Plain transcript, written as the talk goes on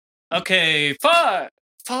Okay, 5,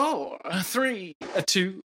 4, 3,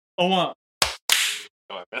 2, 1.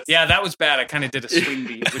 Yeah, that was bad. I kind of did a swing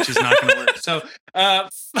beat, which is not going to work. So, 5,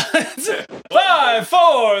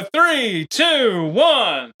 4, 3, 2,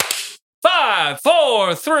 1. 5,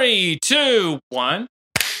 4, 3, 2, 1.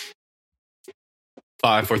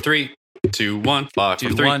 5, 4, 3, 2, 1. 5,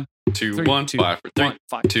 4, 3, 2, 1. 5, 4, 3,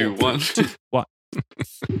 2, 1. 1.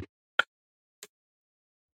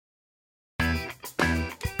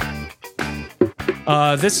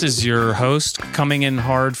 This is your host coming in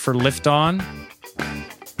hard for Lift On.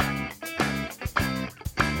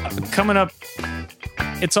 Coming up,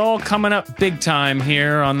 it's all coming up big time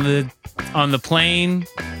here on the plane.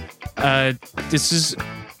 We're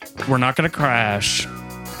not going to crash.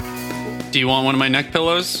 Do you want one of my neck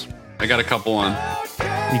pillows? I got a couple on.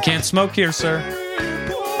 You can't smoke here, sir.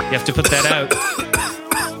 You have to put that out.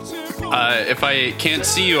 If I can't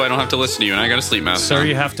see you, I don't have to listen to you, and I got a sleep mask. Sir,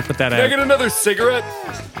 you have to put that Can I out. get another cigarette?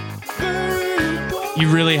 You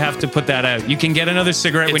really have to put that out. You can get another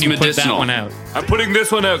cigarette when you medicinal. put that one out. I'm putting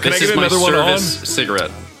this one out. Can This I is get my another one on? service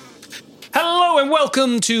cigarette. Hello and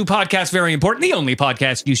welcome to Podcast Very Important, the only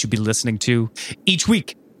podcast you should be listening to. Each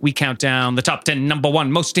week, we count down the top 10 number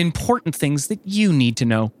one most important things that you need to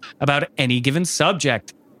know about any given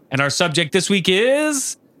subject. And our subject this week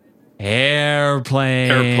is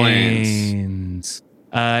airplanes.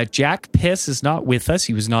 Jack Piss is not with us.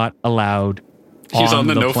 He was not allowed. He's on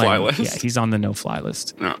the no-fly plane. list. Yeah, he's on the no-fly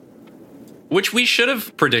list. No. Which we should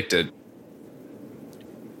have predicted.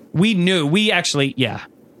 We knew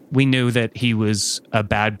that he was a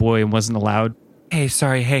bad boy and wasn't allowed. Hey,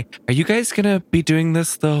 sorry. Hey, are you guys going to be doing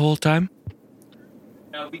this the whole time?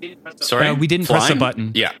 No, we didn't press Sorry? we didn't press the Flying?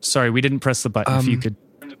 button. Yeah. Sorry, we didn't press the button. If you could.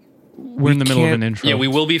 We're in the middle of an intro. Yeah, we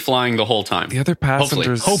will be flying the whole time. The other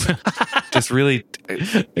passengers just really,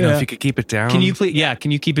 if you could keep it down. Can you please? Yeah, can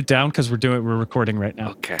you keep it down because we're recording right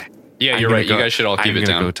now. Okay. Yeah, you're right. You guys should all keep it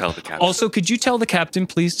down. Go tell the captain. Also, could you tell the captain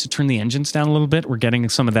please to turn the engines down a little bit? We're getting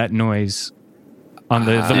some of that noise on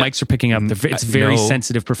the mics are picking up. It's very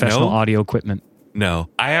sensitive professional audio equipment. No,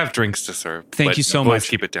 I have drinks to serve. Thank you so much.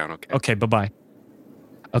 Keep it down, okay? Okay, bye-bye.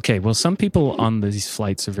 Okay, well, some people on these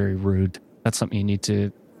flights are very rude. That's something you need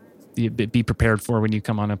to be prepared for when you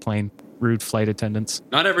come on a plane. Rude flight attendants.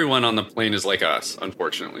 Not everyone on the plane is like us,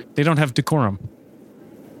 unfortunately. They don't have decorum.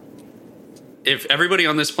 If everybody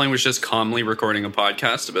on this plane was just calmly recording a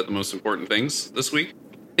podcast about the most important things this week,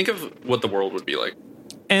 think of what the world would be like.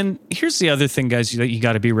 And here's the other thing, guys, that you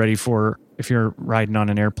got to be ready for if you're riding on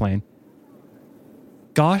an airplane.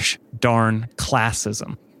 Gosh darn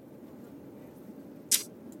classism.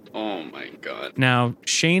 Oh my God. Now,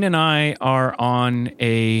 Shane and I are on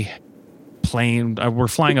a plane. We're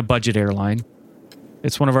flying a budget airline.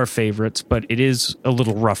 It's one of our favorites, but it is a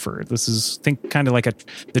little rougher. This is, think, kind of like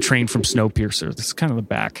the train from Snowpiercer. This is kind of the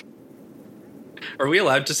back. Are we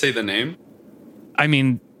allowed to say the name? I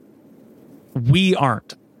mean, we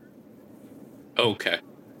aren't. Okay.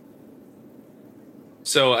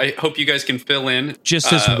 So I hope you guys can fill in.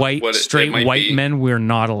 Just as straight white men, we're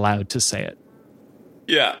not allowed to say it.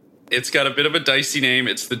 Yeah. It's got a bit of a dicey name.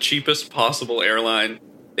 It's the cheapest possible airline.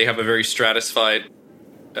 They have a very stratified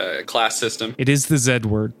class system. It is the Z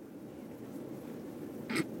word.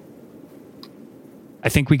 I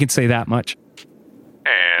think we can say that much.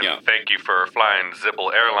 And thank you for flying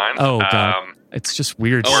Zippel Airlines. Oh, God. It's just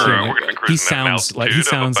weird. We're going to be cruising at an altitude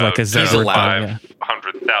of like a Z word.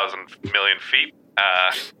 500,000 million feet.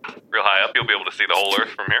 Real high up. You'll be able to see the whole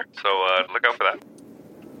Earth from here. So look out for that.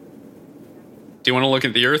 Do you want to look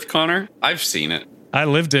at the Earth, Connor? I've seen it. I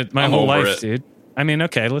lived it my whole life, dude. I mean,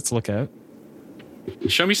 okay, let's look out.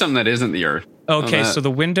 Show me something that isn't the Earth. Okay, so the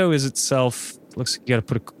window is itself. Looks like you got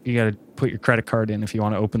to put your credit card in if you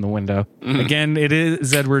want to open the window. Mm-hmm. Again,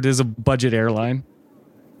 Edward is a budget airline.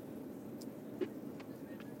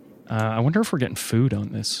 I wonder if we're getting food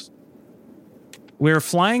on this. We're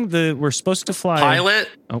supposed to fly. Pilot?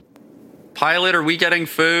 Oh. Pilot, are we getting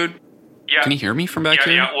food? Yeah. Can you hear me from back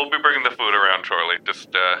here? Yeah, we'll be bringing the food around shortly.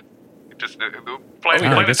 Flight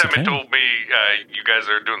attendant told me you guys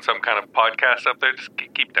are doing some kind of podcast up there. Just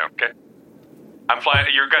keep down, okay? I'm flying.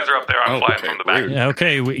 You guys are up there. I'm flying from the back. Yeah,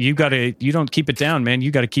 okay. You don't keep it down, man.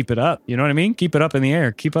 You got to keep it up. You know what I mean? Keep it up in the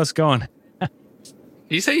air. Keep us going. Did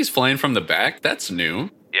you say he's flying from the back? That's new.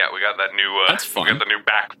 Yeah, we got that new. That's fun. We got the new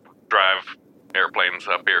back drive airplanes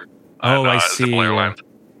up here. I see. Zippel Airlines.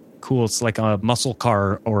 Cool. It's like a muscle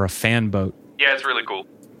car or a fan boat. Yeah, it's really cool.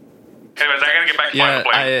 Anyways, I gotta get back to flying the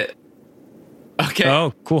plane. Okay.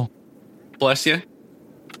 Oh, cool. Bless you.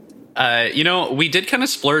 We did kind of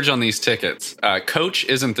splurge on these tickets. Coach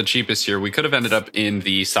isn't the cheapest here. We could have ended up in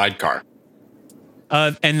the sidecar.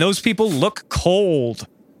 And those people look cold.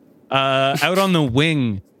 Out on the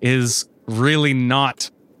wing is really not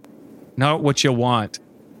what you want.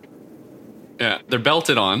 Yeah, they're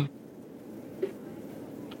belted on.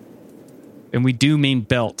 And we do mean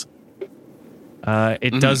belt.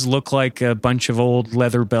 It does look like a bunch of old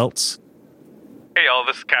leather belts. Hey, y'all,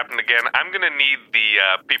 this is Captain again. I'm going to need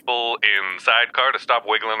the people in sidecar to stop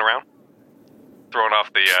wiggling around, throwing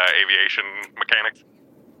off the aviation mechanics.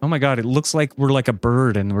 Oh my God, it looks like we're like a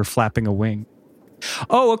bird and we're flapping a wing.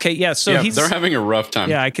 Oh, okay, yeah, so they're having a rough time.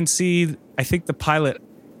 Yeah, I can see, I think the pilot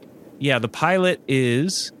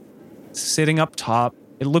is sitting up top.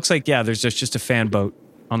 It looks like, there's just a fan boat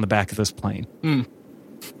on the back of this plane. All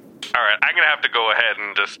right, I'm going to have to go ahead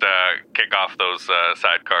and just kick off those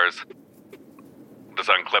sidecars. Just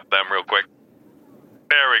unclip them real quick.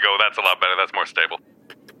 There we go. That's a lot better. That's more stable.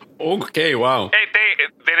 Okay, wow. Hey,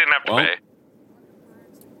 they didn't have to pay.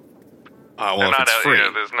 Well, if it's free,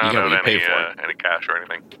 there's not any cash or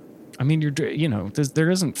anything. I mean, there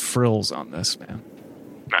isn't frills on this, man.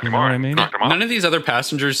 Not You know anymore. what I mean? Knocked them off. None of these other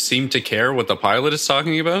passengers seem to care what the pilot is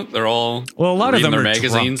talking about. They're all A lot of reading them their are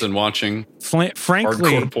magazines drunk. and watching Frankly,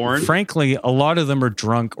 hardcore porn. Frankly, a lot of them are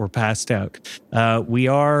drunk or passed out.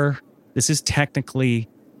 This is technically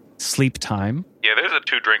sleep time. Yeah, there's a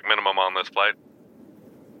 2-drink minimum on this flight.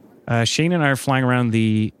 Shane and I are flying around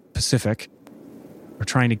the Pacific. We're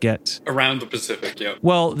trying to get around the Pacific. Yeah.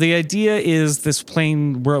 Well, the idea is this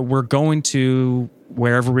plane, we're going to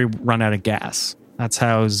wherever we run out of gas. That's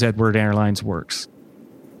how Zedward Airlines works.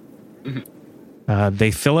 Mm-hmm.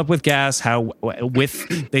 They fill up with gas.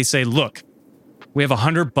 They say, look, we have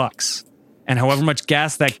 $100, and however much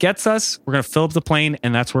gas that gets us, we're going to fill up the plane,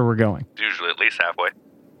 and that's where we're going. Usually at least halfway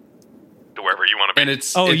to wherever you want to be. And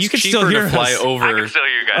it's you can cheaper still hear to fly us. over. I can still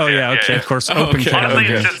hear you guys. Oh yeah, okay, of course. Open Okay. cabin. Honestly,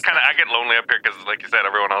 Okay. it's just kind of, I get lonely up here because, like you said,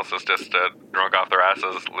 everyone else is just drunk off their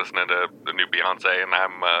asses listening to the new Beyonce, and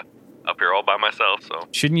I'm up here all by myself. So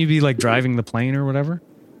Shouldn't you be like driving the plane or whatever?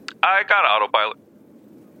 I got autopilot.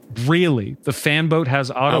 Really? The fan boat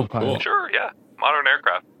has autopilot. cool. Sure, yeah, modern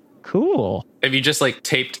aircraft. Cool. Have you just like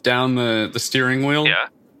taped down the steering wheel? Yeah,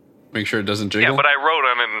 Make sure it doesn't jiggle. yeah, but I wrote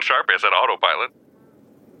on it in Sharpie. I said autopilot.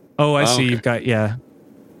 Oh, I see. okay.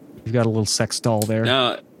 You've got a little sex doll there.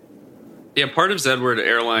 Part of Zedward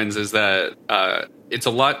Airlines is that it's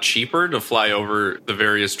a lot cheaper to fly over the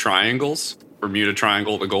various triangles, Bermuda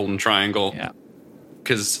Triangle, the Golden Triangle. Yeah.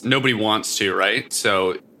 Because nobody wants to, right?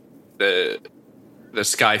 So the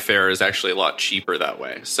sky fare is actually a lot cheaper that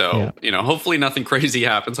way. So, hopefully nothing crazy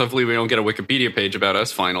happens. Hopefully we don't get a Wikipedia page about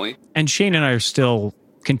us finally. And Shane and I are still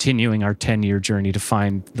continuing our 10-year journey to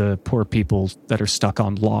find the poor people that are stuck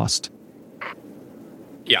on Lost.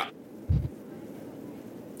 Yeah.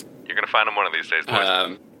 You're gonna find them one of these days,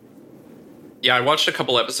 boys. I watched a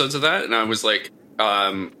couple episodes of that and I was like,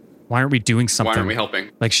 Why aren't we doing something? why aren't we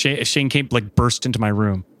helping? Like Shane came, burst into my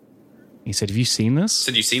room. He said, "Have you seen this?"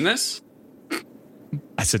 Have you seen this?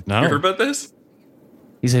 I said, You heard "No." about this?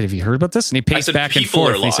 He said, "Have you heard about this?" And he paced said, back and "People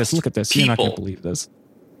are forth. He says, lost. "Look at this. You're not going to People." believe this.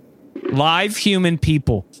 Live human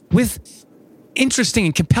people with interesting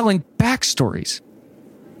and compelling backstories.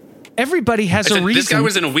 Everybody has I a said, reason." this guy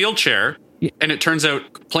was in a wheelchair, and it turns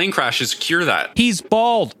out plane crashes cure that. He's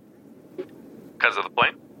bald. Because of the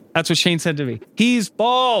plane. That's what Shane said to me. He's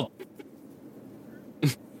bald.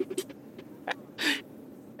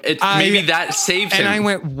 Maybe that saved him. And I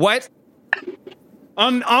went, "What?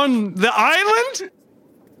 On the island?"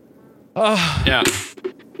 Yeah.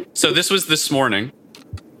 So this was this morning,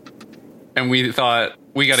 and we thought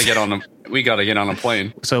we got to get on a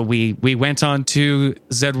plane. So we went on to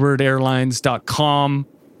zedwardairlines.com.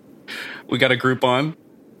 We got a Groupon.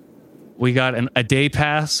 We got a day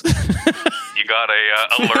pass. You got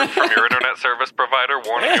a alert from your internet service provider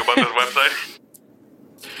warning you about this website.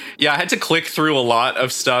 Yeah, I had to click through a lot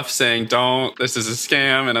of stuff saying, this is a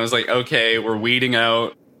scam. And I was like, okay, we're weeding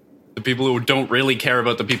out the people who don't really care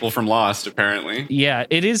about the people from Lost, apparently. Yeah,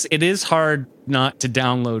 it is hard not to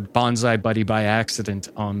download Bonsai Buddy by accident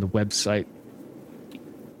on the website.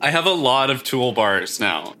 I have a lot of toolbars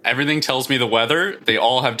now. Everything tells me the weather. They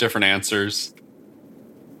all have different answers.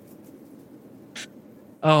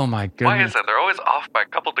 Oh my goodness. Why is that? They're always off by a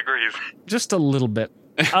couple degrees. Just a little bit.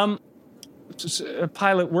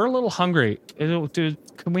 Pilot, we're a little hungry.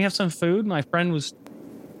 Can we have some food? My friend was...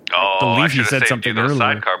 Oh, believe I you should have said saved something you those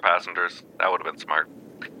earlier. sidecar passengers. That would have been smart.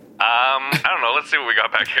 I don't know. Let's see what we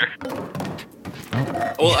got back here.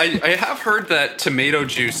 Well, I have heard that tomato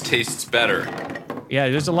juice tastes better. Yeah,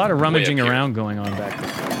 there's a lot of rummaging Way up here. around going on back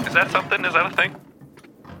there. Is that something? Is that a thing?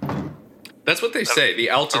 That's what they say. The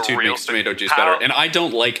altitude real makes thing. tomato juice How- better. And I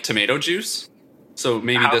don't like tomato juice. So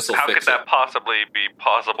maybe this will How fix could that possibly be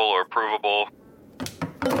possible or provable?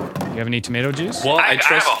 You have any tomato juice? Well, I have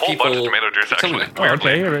trust a whole people. bunch of tomato juice, Tell me. actually. Oh,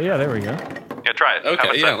 okay. Yeah, there we go. Yeah, try it. Have a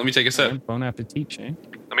Okay, yeah. sip. Let me take a sip. Bon appetit, Shane.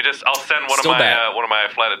 I'll send Still bad. one of my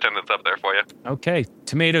flight attendants up there for you. Okay,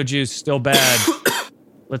 tomato juice still bad.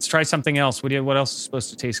 Let's try something else. What else is supposed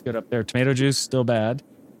to taste good up there? Tomato juice still bad.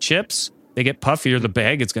 Chips, they get puffier. The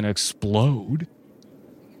bag is going to explode.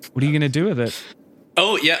 What are you going to do with it?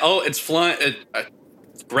 Oh yeah. Oh, it's flying.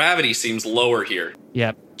 Gravity seems lower here.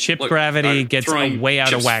 Yeah, chip Look, gravity I'm gets throwing way out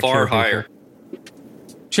of chips whack far here, people. higher.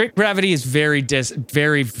 Chip gravity is very,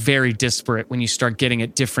 very disparate when you start getting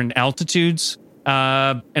at different altitudes.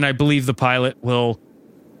 And I believe the pilot will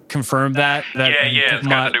confirm that. It's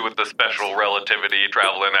got to do with the special relativity,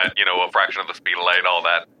 traveling at, a fraction of the speed of light, all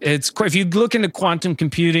that. If you look into quantum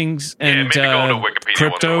computing and maybe go to Wikipedia once in a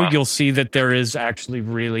crypto, while. you'll see that there is actually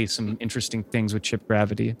really some interesting things with chip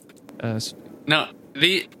gravity. No,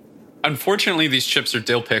 unfortunately, these chips are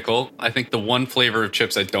dill pickle. I think the one flavor of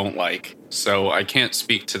chips I don't like, so I can't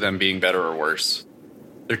speak to them being better or worse.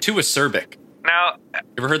 They're too acerbic. Now, You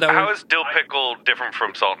ever heard that how word? is dill pickle different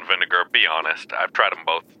from salt and vinegar? Be honest. I've tried them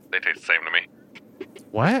both. They taste the same to me.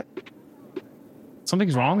 What?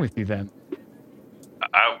 Something's wrong with you then.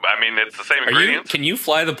 I mean, it's the same ingredients. Can you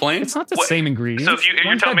fly the plane? It's not the What? same ingredients. So you're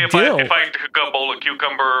One's telling me got dill. if I took a bowl of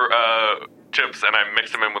cucumber chips and I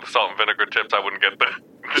mixed them in with the salt and vinegar chips, I wouldn't get the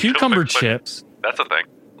Cucumber dill pickle. chips. That's a thing.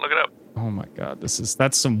 Look it up. Oh my god,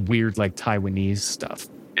 that's some weird like Taiwanese stuff.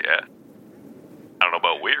 Yeah. I don't know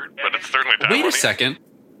about weird, but it's certainly Taiwanese. Wait a second.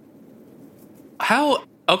 How?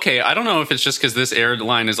 Okay, I don't know if it's just because this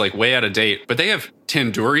airline is like way out of date, but they have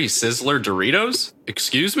Tandoori Sizzler Doritos.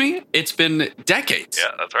 Excuse me? It's been decades.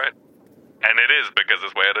 Yeah, that's right. And it is because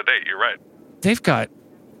it's way out of date. You're right. They've got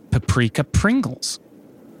paprika Pringles.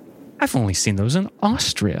 I've only seen those in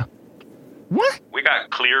Austria. What? We got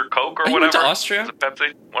Clear Coke or Oh, you whatever. went to Austria? Is it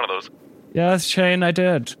Pepsi? One of those. Yes, Shane, I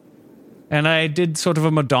did. And I did sort of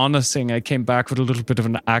a Madonna thing. I came back with a little bit of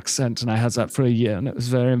an accent, and I had that for a year, and it was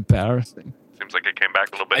very embarrassing. Seems like it came back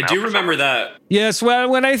a little bit. I now do for remember some that. Yes, well,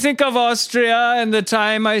 when I think of Austria and the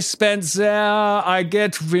time I spent there, I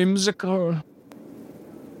get whimsical.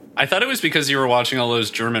 I thought it was because you were watching all those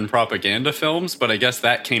German propaganda films, but I guess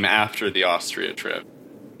that came after the Austria trip.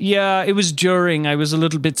 Yeah, it was during. I was a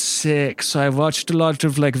little bit sick, so I watched a lot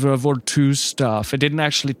of like World War II stuff. I didn't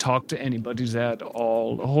actually talk to anybody there at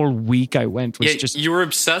all. The whole week I went was Yeah, just... you were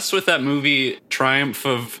obsessed with that movie Triumph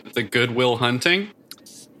of the Good Will Hunting?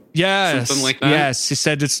 Yes, something like that? yes. He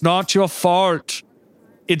said, it's not your fault.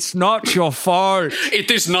 It's not your fault. It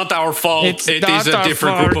is not our fault. It's It not is a our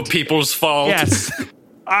different fault. group of people's fault. Yes.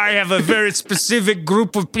 I have a very specific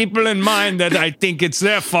group of people in mind that I think it's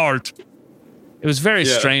their fault. It was very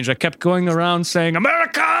Yeah. strange. I kept going around saying,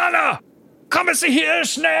 Americana! Come see here,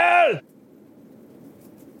 Snell!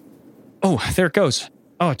 Oh, there it goes.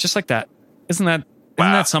 Oh, just like that. Isn't that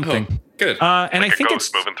something? Oh, good. And Like I a think ghost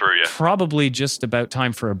it's moving through you. probably just about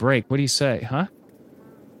time for a break. What do you say, huh?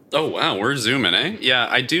 Oh wow, we're zooming, eh? Yeah,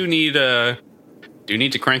 I do need to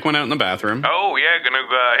crank one out in the bathroom. Oh, yeah, gonna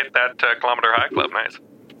hit that Kilometer High Club. Nice.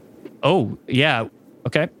 Oh, yeah.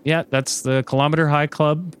 Okay. Yeah, that's the Kilometer High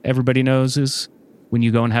Club. Everybody knows is when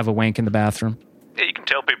you go and have a wank in the bathroom. Yeah, you can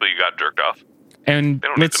tell people you got jerked off. And They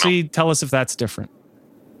don't need let's to know. see, tell us if that's different.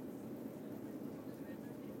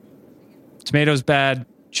 Tomatoes bad,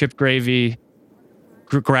 chip gravy,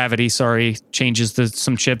 gravity, sorry, changes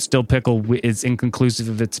some chips. Dill pickle is inconclusive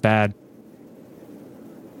if it's bad.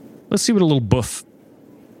 Let's see what a little boof.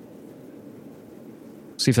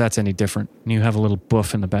 See if that's any different. And you have a little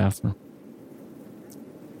boof in the bathroom.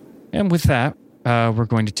 And with that, we're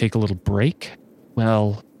going to take a little break.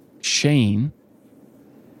 Well, Shane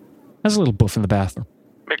has a little boof in the bathroom.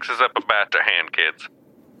 Mixes up a batch of hand kids.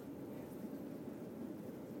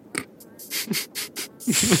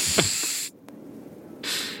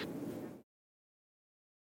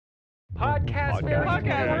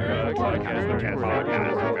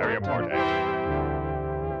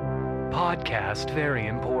 Podcast very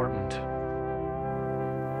important.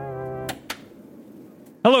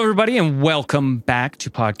 Hello, everybody, and welcome back to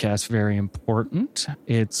Podcast Very Important.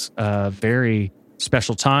 It's a very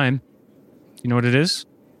special time. You know what it is,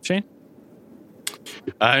 Shane?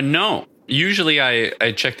 No. Usually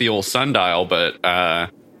I check the old sundial, but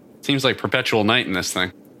it seems like perpetual night in this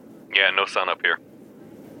thing. Yeah, no sun up here.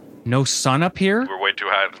 No sun up here? We're way too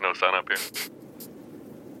high. There's no sun up here.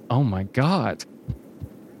 Oh my God.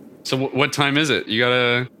 So what time is it? You got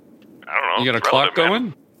I don't know. a It's clock relative, man.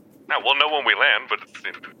 going? No, we'll know when we land, but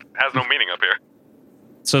it has no meaning up here.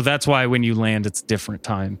 So that's why when you land, it's different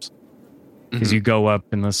times. because you go up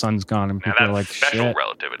and the sun's gone and Now people are that's like, special shit.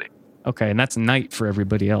 relativity. Okay, and that's night for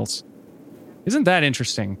everybody else. Isn't that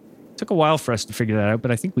interesting? Took a while for us to figure that out,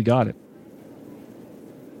 but I think we got it.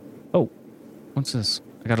 Oh, what's this?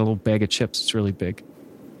 I got a little bag of chips. It's really big.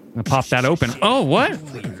 I'm gonna pop that open. Oh, what?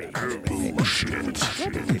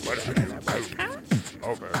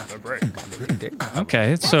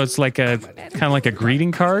 Okay, so it's like a kind of like a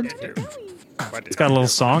greeting card. It's got a little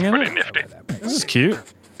song in Pretty it. nifty. This is cute.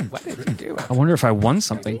 I wonder if I won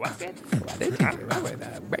something.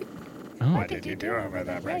 Oh.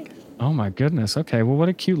 Oh my goodness. Okay, well, what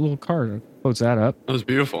a cute little card. I'll close that up. That was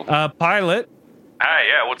beautiful. Pilot. Hi,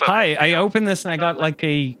 yeah, what's up? Hi, I opened this and I got like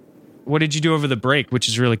a, what did you do over the break? Which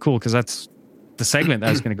is really cool because that's the segment that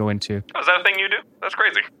I was going to go into. Oh, is that a thing you do? That's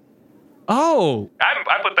crazy. Oh,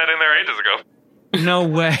 I put that in there ages ago. no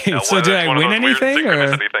way. So That's did I one of win those weird anything? Or?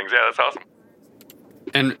 synchronicity things. Yeah, that's awesome.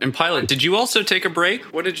 And Pilot, did you also take a break?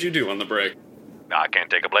 What did you do on the break? No, I can't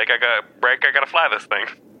take a break. I gotta fly this thing.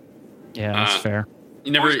 Yeah, that's fair.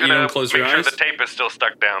 You never Who's you gonna don't close make your sure eyes? the tape is still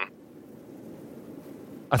stuck down?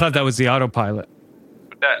 I thought that was the autopilot.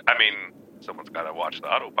 I mean, someone's gotta watch the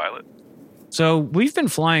autopilot. So we've been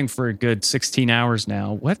flying for a good 16 hours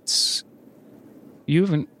now.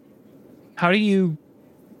 How do you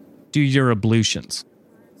do your ablutions?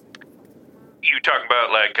 You talking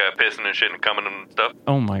about like pissing and shit and coming and stuff?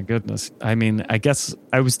 Oh my goodness. I mean, I guess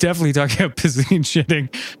I was definitely talking about pissing and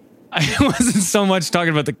shitting. I wasn't so much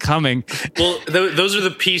talking about the coming. Well, those are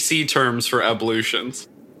the PC terms for ablutions.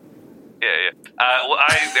 Yeah. Well,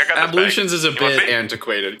 I got this Ablutions bag. is a You want bit me?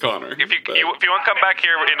 antiquated, Connor. If you but- want to come back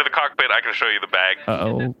here into the cockpit, I can show you the bag.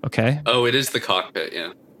 Uh-oh. Okay. Oh, it is the cockpit,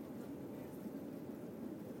 yeah.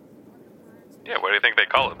 Yeah, what do you think they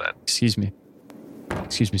call it then? Excuse me.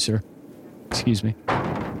 Excuse me, sir. Excuse me.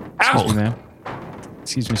 Excuse me, ma'am.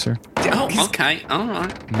 Excuse me, sir. Oh, okay. All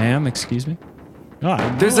right. Ma'am, excuse me.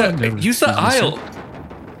 Oh, There's no, a never- use the excuse me, sir. aisle.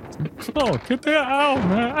 Oh, get the ow,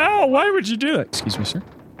 man. Ow, why would you do that? Excuse me, sir.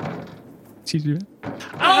 Excuse me, ma'am.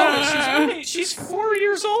 Oh, she's 4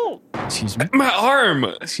 years old. Excuse me. My arm.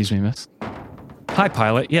 Excuse me, miss. Hi,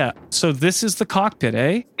 pilot. Yeah, so this is the cockpit,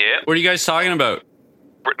 eh? Yeah, What are you guys talking about?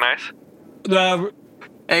 nice.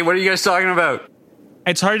 Hey, what are you guys talking about?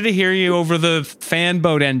 It's hard to hear you over the fan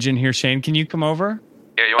boat engine here, Shane. Can you come over?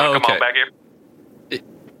 Yeah, you want to Oh, come on okay. back here?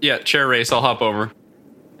 Yeah, chair race. I'll hop over.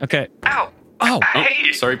 Okay. Ow! Oh, Oh,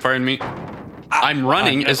 Hey! sorry, pardon me. I'm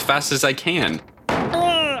running as fast as I can.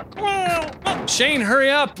 Shane, hurry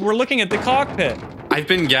up. We're looking at the cockpit. I've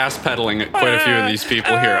been gas pedaling at quite a few of these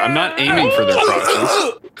people here. I'm not aiming for their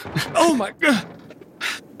crotches. Oh, my God.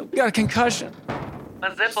 I've got a concussion. A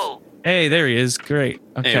zipple. Hey, there he is. Great.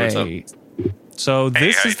 Okay. Hey, what's So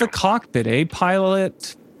this how is you the doing? cockpit, eh,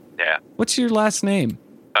 pilot? Yeah, What's your last name?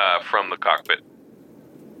 from the cockpit.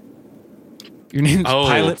 Your name's Oh.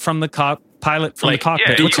 Pilot from the Pilot from Like, the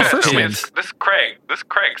cockpit. Yeah, What's your yeah, first I mean, name? This is Craig. This is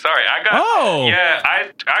Craig. Sorry, I got. Oh. Yeah,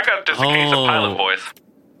 I got just a case of Oh. pilot voice.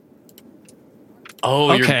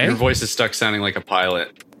 Oh, Okay. your voice is stuck sounding like a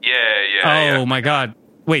pilot. Yeah. Oh my God!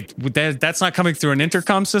 Wait, that's not coming through an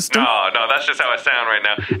intercom system? No, that's just how I sound right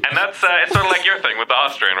now. And that's it's sort of like your thing with the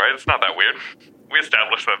Austrian, right? It's not that weird. We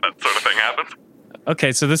established that sort of thing happens.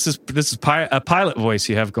 Okay, so this is a pilot voice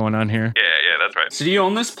you have going on here. Yeah, that's right. So do you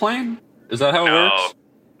own this plane? Is that how it No, works?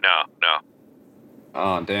 no.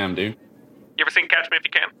 Oh, damn, dude. You ever seen Catch Me If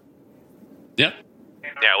You Can? Yep.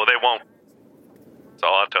 Yeah, well, they won't. That's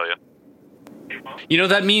all I'll tell you. You know,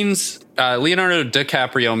 that means Leonardo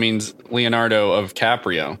DiCaprio means Leonardo of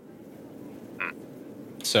Caprio.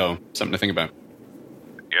 So, something to think about.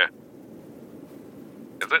 Yeah.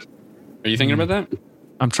 Is it? Are you thinking about that?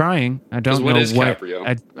 I'm trying. I don't what know is what. Caprio?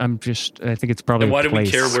 I think it's probably And why a do we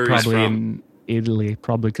place. care where he's probably from? in Italy,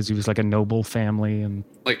 probably because he was like a noble family and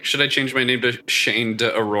Like, should I change my name to Shane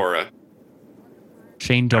de Aurora?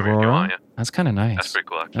 Shane Whatever you D'Aurora. want, yeah. That's kind of nice. That's pretty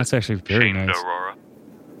cool, actually. That's actually very Shane nice. Aurora.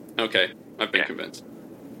 Okay, I've been Yeah. convinced.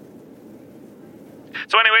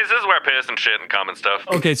 So, anyways, this is where I piss and shit and cum and stuff.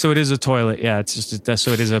 Okay, so it is a toilet. Yeah, it's just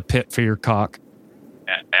so it is a pit for your cock.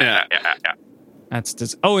 Yeah. That's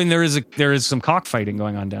just. Oh, and there is some cockfighting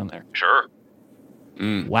going on down there. Sure.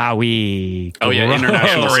 Wowee. Oh, yeah,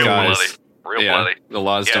 international Real skies. bloody. Real Yeah, bloody. the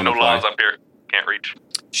laws Yeah, don't no apply. laws up here. Can't reach.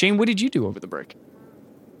 Shane, what did you do over the break?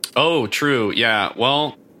 Oh, true. Yeah.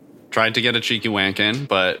 Well, tried to get a cheeky wank in,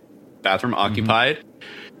 but bathroom occupied.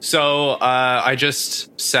 So I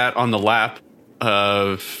just sat on the lap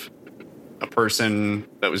of a person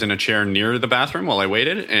that was in a chair near the bathroom while I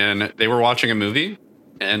waited, and they were watching a movie.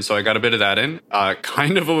 And so I got a bit of that in.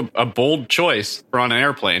 Kind of a bold choice for on an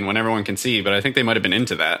airplane when everyone can see, but I think they might have been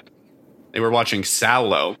into that. They were watching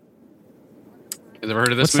Sallow. Have you ever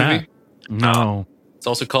heard of this What's movie? that? No. It's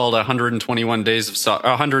also called 120 Days of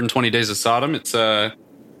Sodom. It's let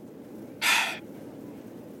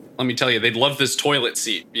me tell you, they'd love this toilet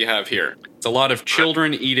seat you have here. It's a lot of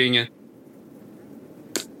children eating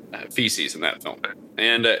feces in that film,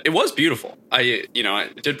 and it was beautiful.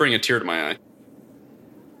 It did bring a tear to my eye.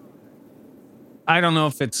 I don't know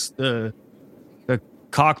if it's the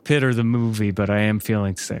cockpit or the movie, but I am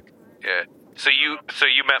feeling sick. Yeah. So you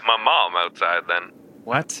met my mom outside then?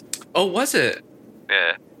 What? Oh, was it?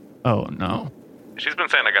 Yeah. Oh, no. She's been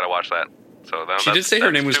saying I gotta watch that. So she did say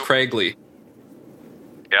her name was Craigley.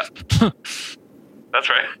 Yeah. That's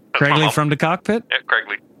right. That's Craigley from the cockpit? Yeah,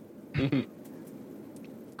 Craigley.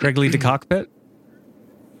 Craigley the cockpit?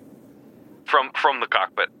 From the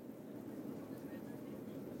cockpit.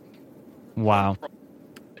 Wow.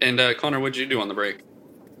 And Connor, what'd you do on the break?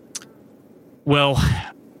 Well,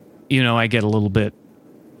 I get a little bit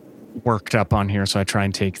worked up on here, so I try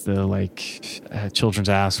and take the children's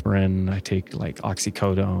aspirin. I take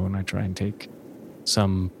oxycodone. I try and take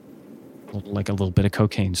some a little bit of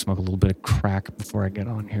cocaine, smoke a little bit of crack before I get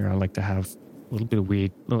on here. I like to have a little bit of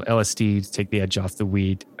weed, a little LSD to take the edge off the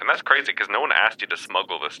weed. And that's crazy because no one asked you to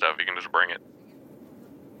smuggle this stuff. You can just bring it.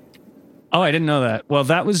 Oh, I didn't know that. Well,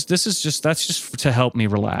 that's just to help me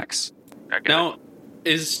relax. Now,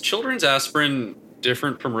 is children's aspirin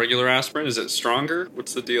different from regular aspirin? Is it stronger?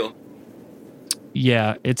 What's the deal?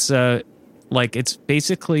 Yeah, it's it's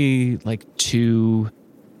basically two.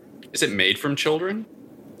 Is it made from children?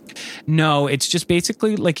 No, it's just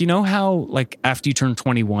basically how after you turn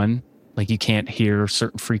 21, you can't hear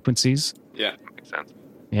certain frequencies. Yeah, makes sense.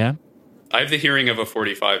 Yeah, I have the hearing of a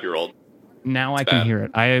 45-year-old. Now I can hear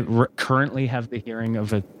it. I currently have the hearing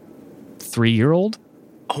of a 3-year-old.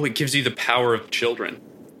 Oh, it gives you the power of children.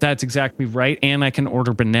 That's exactly right. And I can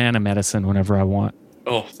order banana medicine whenever I want.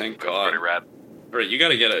 Oh, thank God. Pretty rad. All right, you got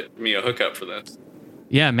to get me a hookup for this.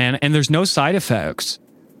 Yeah, man. And there's no side effects.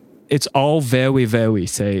 It's all very, very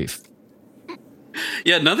safe.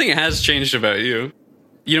 Yeah, nothing has changed about you.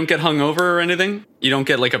 You don't get hungover or anything? You don't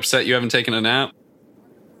get upset you haven't taken a nap?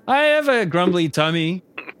 I have a grumbly tummy.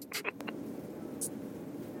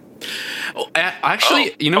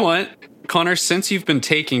 Actually, you know what? Connor, since you've been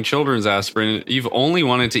taking children's aspirin, you've only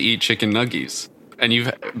wanted to eat chicken nuggies. And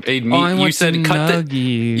you've made me. You said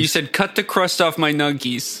cut the crust off my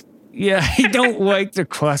nuggies. Yeah, I don't like the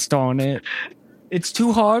crust on it. It's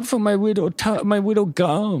too hard for my little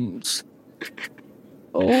gums.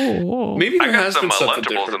 Oh, maybe there I got has some been something Lunchables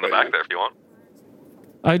different in the about back there if you want.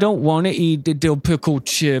 I don't want to eat the dill pickle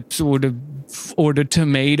chips or the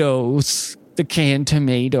tomatoes, the canned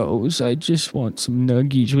tomatoes. I just want some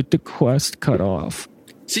nuggies with the crust cut off.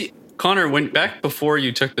 See, Connor, back before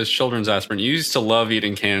you took this children's aspirin, you used to love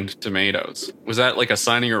eating canned tomatoes. Was that a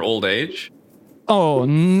sign of your old age? Oh,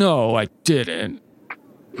 no, I didn't.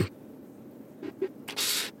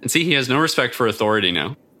 And see, he has no respect for authority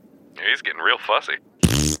now. Yeah, he's getting real fussy.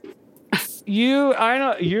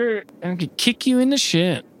 I'm gonna kick you in the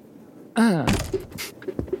shin. Oh,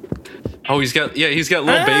 he's got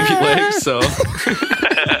little baby legs, so.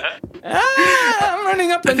 I'm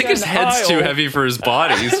running up and down. I think his head's too heavy for his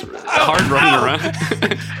body. He's hard running around.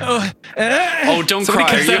 Oh, don't cry.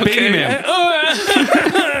 Are you okay? Baby man.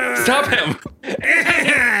 Stop him.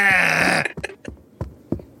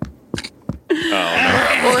 Oh,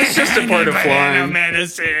 no. Well, it's just a part of flying.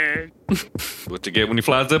 Medicine. What you get when you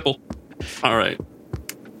fly Zipple. All right.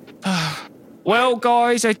 Well,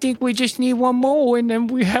 guys, I think we just need one more, and then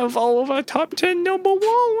we have all of our top 10 number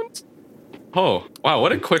ones. Oh, wow.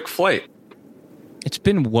 What a quick flight. It's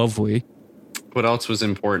been lovely. What else was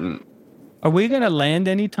important? Are we going to land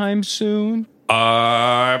anytime soon?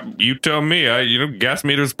 You tell me. Gas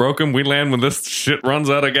meter's broken. We land when this shit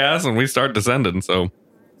runs out of gas and we start descending, so.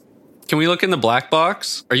 Can we look in the black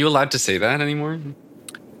box? Are you allowed to say that anymore?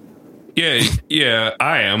 Yeah,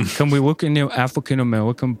 I am. Can we look in the African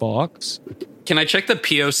American box? Can I check the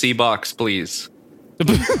POC box, please?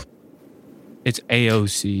 It's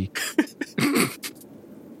AOC.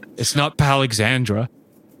 It's not Palexandra.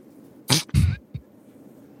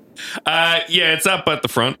 Yeah, it's up at the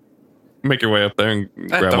front. Make your way up there and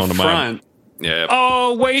grab onto mine. Yeah.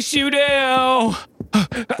 Oh, waste you now.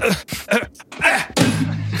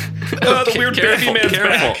 The weird baby man's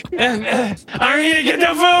back. I'm gonna get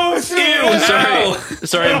the food.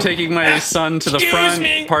 Sorry, I'm taking my son to the front.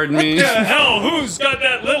 Me. Pardon me. What the hell? Who's got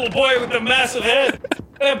that little boy with the massive head?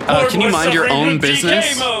 Can you mind your own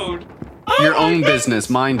business? Your own business.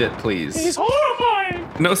 Mind it, please. He's horrifying.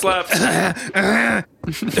 No slaps.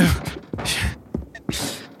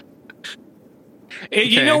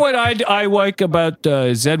 You know what I like about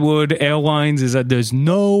Zedwood Airlines is that there's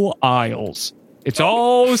no aisles. It's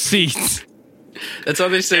all seats. That's how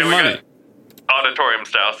they save money. Auditorium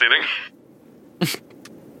style seating.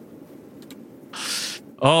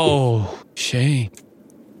 Oh, Shane.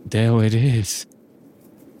 There it is.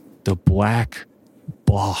 The black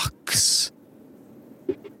box.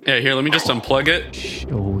 Yeah, here, let me just unplug it.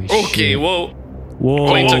 Holy Okay, shit. whoa.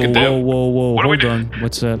 Whoa, Wait, took it down. whoa. What do we Hold do? on.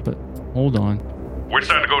 What's that? But hold on. We're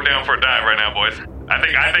starting to go down for a dive right now, boys.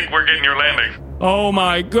 I think we're getting your landing. Oh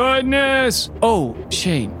my goodness. Oh,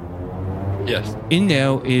 Shane. Yes. In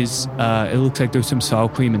there is, it looks like there's some sour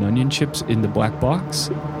cream and onion chips in the black box.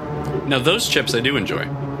 Now, those chips I do enjoy.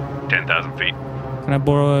 10,000 feet. Can I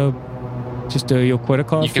borrow just your credit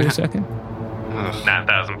card You for can a second?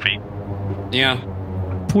 9,000 feet. Yeah.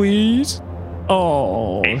 Please?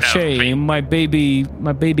 Oh, 8,000 Shane, feet. my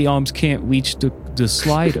baby arms can't reach the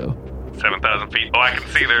slider. 7,000 feet. Oh, I can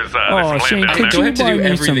see there's Oh, some Shane, land down could do I there. have you to buy do me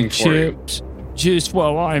some everything for you? chips? Just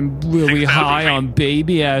while I'm really 6,000 high feet. on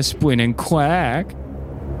baby aspirin and crack.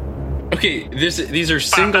 Okay, these are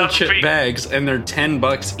single 5,000 chip feet. bags, and they're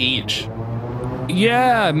 $10 each.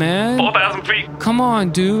 Yeah, man. 4,000 feet. Come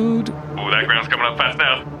on, dude. Ooh, that ground's coming up fast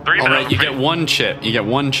now. 3,000 All right, you feet. get one chip. You get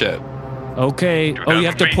one chip. Okay. Oh, you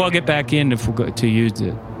have to 2,000 feet. plug it back in if we're going to use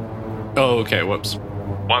it. Oh, okay. Whoops.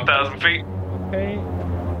 1,000 feet. Okay.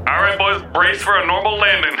 All right, boys, brace for a normal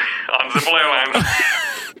landing on Zipple Airlines.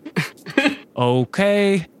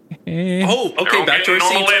 Okay. Oh, okay. They're Back to our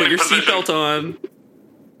getting normal seats. Put your landing seatbelt on.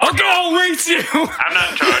 Okay, I'll race you. I'm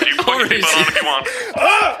not in charge. You can put your Alright. seatbelt on if you want.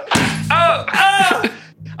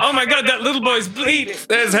 Oh my God, that little boy's bleeding.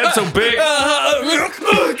 His head's so big.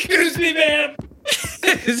 Excuse me, ma'am.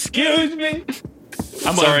 Excuse me.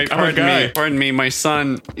 Sorry, I'm a guy. Pardon me. My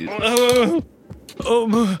son.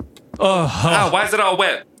 Ah, why is it all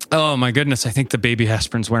wet? Oh my goodness, I think the baby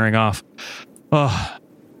aspirin's wearing off.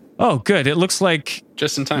 Oh, good. It looks like,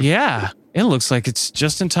 Just in time. yeah, it looks like it's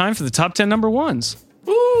just in time for the top 10 number ones.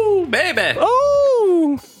 Ooh, baby.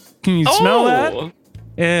 Oh, can you smell that? Oh.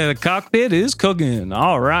 Yeah, the cockpit is cooking.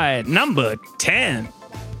 All right, number 10.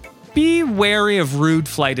 Be wary of rude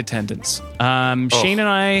flight attendants. Shane and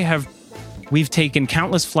I we've taken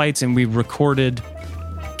countless flights and we've recorded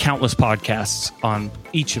countless podcasts on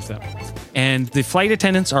each of them. And the flight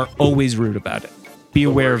attendants are always rude about it. Be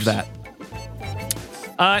aware of that.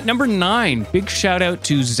 Number 9, big shout out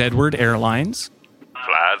to Zedward Airlines.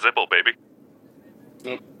 Fly Zipple, baby.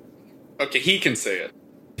 Okay, he can say it.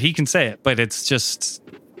 He can say it, but it's just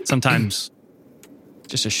sometimes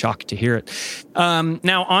just a shock to hear it.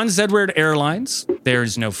 Now, on Zedward Airlines,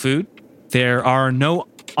 there's no food. There are no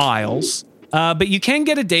aisles, but you can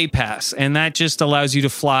get a day pass, and that just allows you to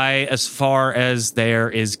fly as far as there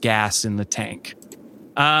is gas in the tank.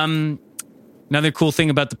 Another cool thing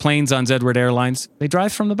about the planes on Zedward Airlines, they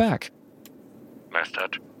drive from the back. Nice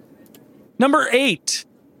touch. Number 8.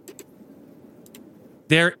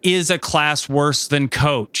 There is a class worse than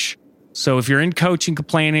coach. So if you're in coach and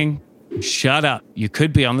complaining, shut up. You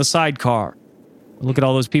could be on the sidecar. Look at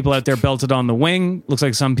all those people out there belted on the wing. Looks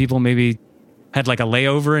like some people maybe had like a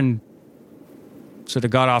layover and sort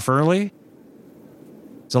of got off early.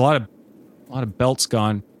 There's a lot of belts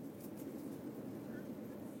gone.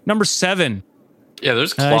 Number 7. Yeah,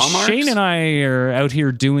 there's claw marks. Shane and I are out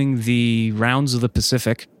here doing the rounds of the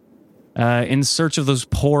Pacific in search of those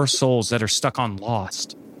poor souls that are stuck on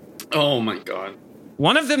Lost. Oh my god.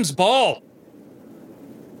 One of them's bald.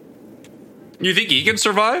 You think he can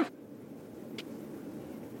survive?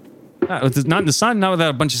 Not in the sun, not without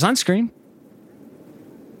a bunch of sunscreen.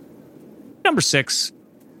 Number 6.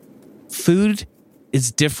 Food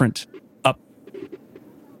is different up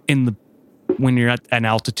when you're at an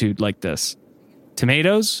altitude like this.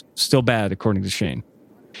 Tomatoes, still bad, according to Shane.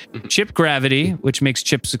 Chip gravity, which makes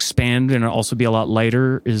chips expand and also be a lot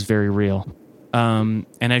lighter, is very real. And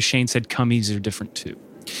as Shane said, cummies are different too.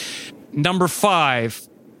 Number 5,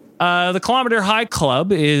 the Kilometer High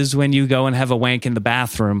Club is when you go and have a wank in the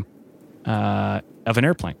bathroom of an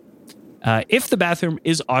airplane. If the bathroom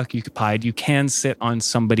is occupied, you can sit on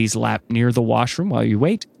somebody's lap near the washroom while you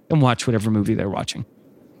wait and watch whatever movie they're watching.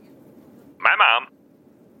 My mom.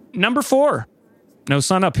 Number 4, no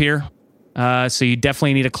sun up here. So you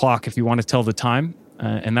definitely need a clock if you want to tell the time.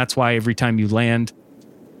 And that's why every time you land,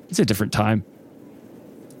 it's a different time.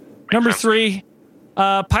 Number 3,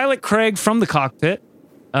 Pilot Craig from the cockpit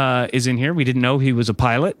is in here. We didn't know he was a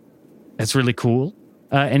pilot. That's really cool.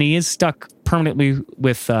 And he is stuck permanently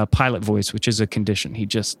with pilot voice, which is a condition.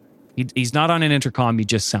 He's not on an intercom. He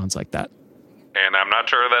just sounds like that. And I'm not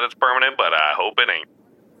sure that it's permanent, but I hope it ain't.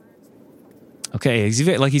 Okay,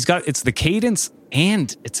 he's got, it's the cadence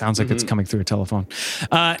and it sounds like it's coming through a telephone.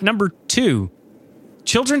 Number 2,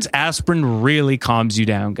 children's aspirin really calms you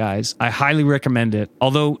down, guys. I highly recommend it.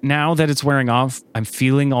 Although now that it's wearing off, I'm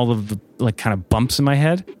feeling all of the like kind of bumps in my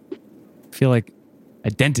head. I feel like I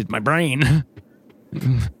dented my brain.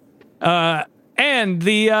 And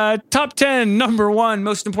the top 10 number 1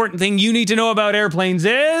 most important thing you need to know about airplanes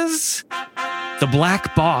is the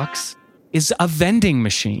black box is a vending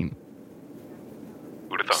machine.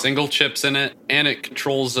 Single chips in it, and it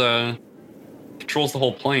controls the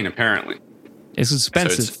whole plane. Apparently, it's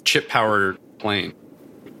expensive. So it's a chip-powered plane.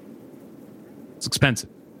 It's expensive.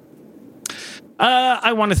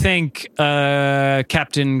 I want to thank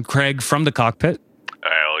Captain Craig from the cockpit.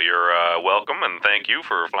 Well, you're welcome, and thank you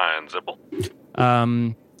for flying Zipple.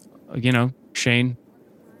 Shane,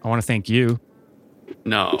 I want to thank you.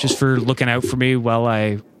 No, just for looking out for me while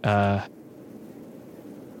I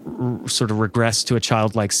sort of regress to a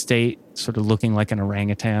childlike state, sort of looking like an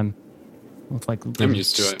orangutan with like I'm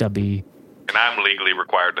used to stubby. And I'm legally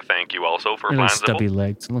required to thank you also for flying stubby Zipple.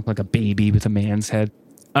 legs. I look like a baby with a man's head.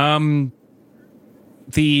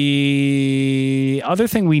 The other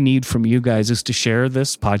thing we need from you guys is to share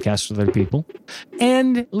this podcast with other people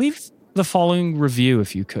and leave the following review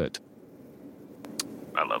if you could.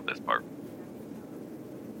 I love this part.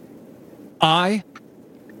 I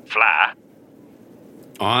fly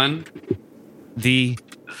on the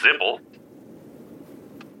Zipple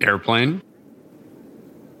airplane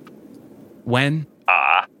when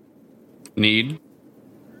I need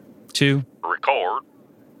to record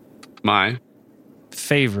my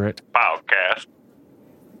favorite podcast.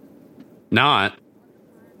 Not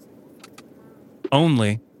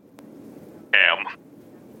only am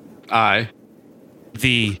I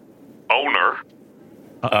the owner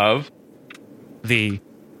of the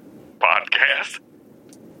podcast,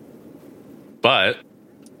 but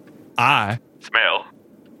I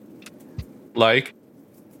smell like you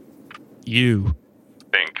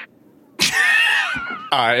think I smell.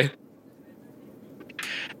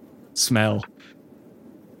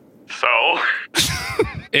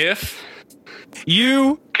 So if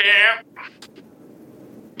you can't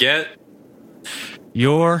get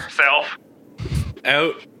yourself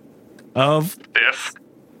out of this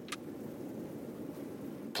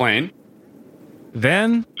plane,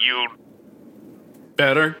 then you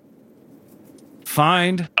better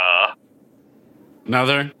find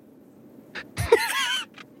another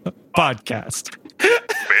podcast.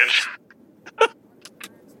 Bitch.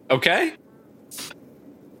 Okay.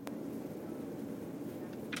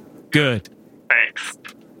 Good. Thanks.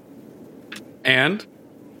 And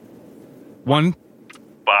one.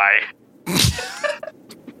 Bye.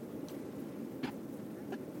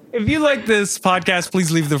 If you like this podcast,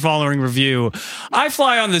 please leave the following review. I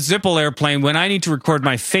fly on the Zipple airplane when I need to record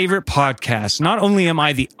my favorite podcast. Not only am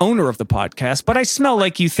I the owner of the podcast, but I smell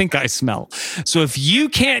like you think I smell. So if you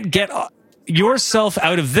can't get yourself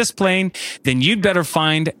out of this plane, then you'd better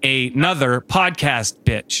find another podcast,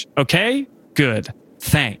 bitch. Okay? Good.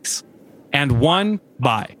 Thanks. And one,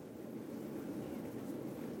 bye.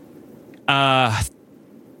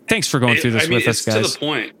 Thanks for going through this with us, guys. It's to the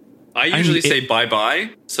point. I usually say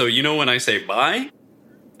bye-bye. So when I say bye,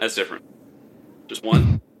 that's different. Just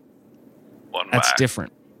one. That's bye.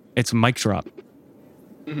 different. It's a mic drop.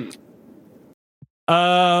 Mm-hmm.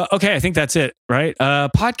 Okay, I think that's it, right?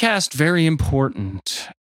 Podcast, very important.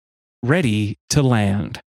 Ready to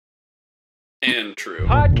land. And true.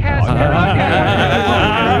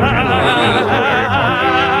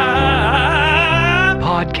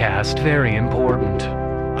 Podcast, very important.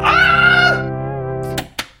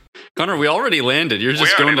 Connor, we already landed. You're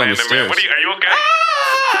just going down the stairs. Are you okay?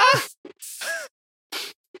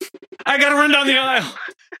 I gotta run down the aisle.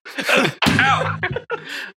 Ow.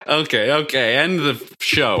 Okay. End the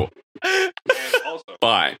show.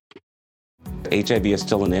 Bye. HIV is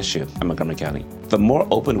still an issue in Montgomery County. The more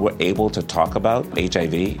open we're able to talk about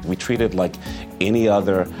HIV, we treat it like any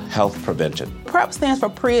other health prevention. PrEP stands for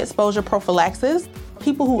pre-exposure prophylaxis.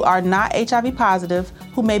 People who are not HIV positive,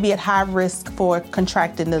 who may be at high risk for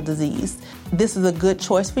contracting the disease. This is a good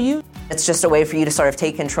choice for you. It's just a way for you to sort of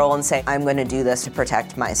take control and say, I'm going to do this to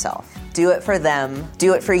protect myself. Do it for them.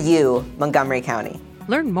 Do it for you, Montgomery County.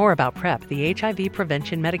 Learn more about PrEP, the HIV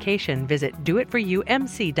prevention medication. Visit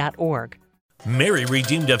doitforyoumc.org. Mary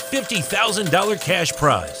redeemed a $50,000 cash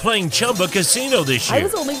prize playing Chumba Casino this year. I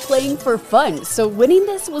was only playing for fun, so winning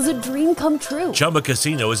this was a dream come true. Chumba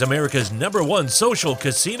Casino is America's #1 social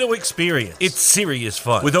casino experience. It's serious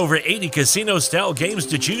fun. With over 80 casino-style games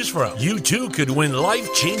to choose from, you too could win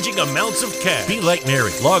life-changing amounts of cash. Be like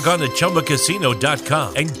Mary. Log on to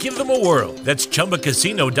ChumbaCasino.com and give them a whirl. That's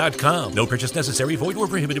ChumbaCasino.com. No purchase necessary. Void where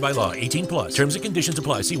prohibited by law. 18 plus. Terms and conditions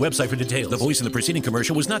apply. See website for details. The voice in the preceding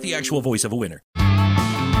commercial was not the actual voice of a winner.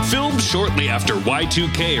 Filmed shortly after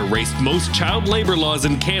Y2K erased most child labor laws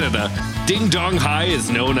in Canada, Ding Dong High is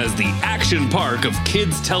known as the action park of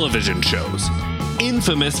kids' television shows.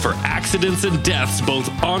 Infamous for accidents and deaths both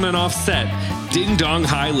on and off set, Ding Dong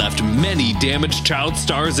High left many damaged child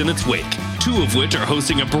stars in its wake, 2 of which are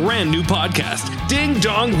hosting a brand new podcast, Ding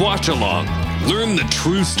Dong Watch Along. Learn the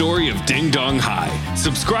true story of Ding Dong High.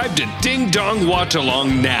 Subscribe to Ding Dong Watch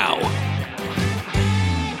Along now.